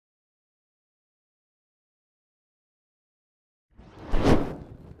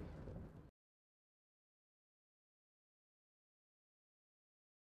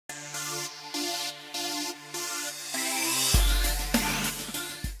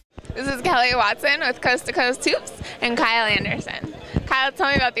This is Kelly Watson with Coast to Coast Hoops and Kyle Anderson. Kyle, tell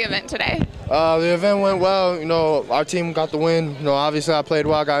me about the event today. The event went well. You know, our team got the win. You know, obviously I played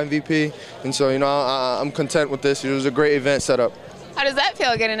well, I got MVP, and so I'm content with this. It was a great event set up. How does that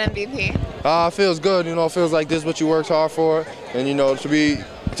feel, getting an MVP? It feels good. You know, it feels like this is what you worked hard for, and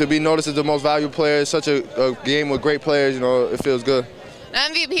to be noticed as the most valuable player, such a game with great players. You know, it feels good. Now,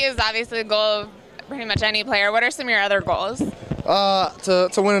 MVP is obviously the goal of pretty much any player. What are some of your other goals? To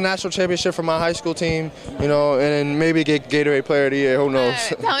win a national championship for my high school team, you know, and maybe get Gatorade Player of the Year. Who knows?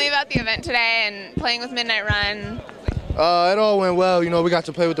 Tell me about the event today and playing with Midnight Run. It all went well. You know, we got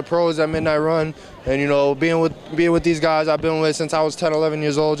to play with the pros at Midnight Run, and you know, being with these guys I've been with since I was 10, 11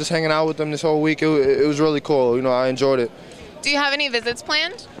 years old, just hanging out with them this whole week. It was really cool. You know, I enjoyed it. Do you have any visits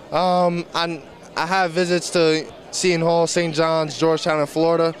planned? I have visits to Seton Hall, St. John's, Georgetown, and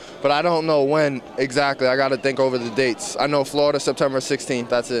Florida, but I don't know when exactly. I got to think over the dates. I know Florida, September 16th.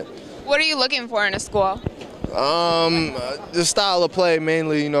 That's it. What are you looking for in a school? The style of play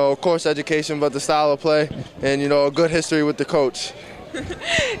mainly. You know, of course education, but the style of play, and you know, a good history with the coach.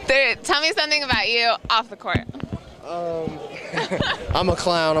 Tell me something about you off the court. I'm a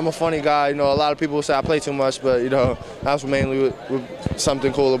clown. I'm a funny guy. You know, a lot of people say I play too much, but you know, that's mainly with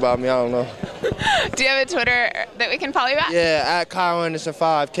something cool about me. I don't know. Do you have a Twitter that we can follow you at? Yeah, at Kyle Anderson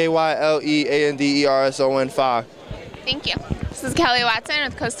 5, KYLEANDERSON 5. Thank you. This is Kelly Watson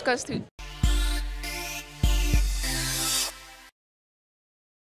with Coast to Coast Hoops.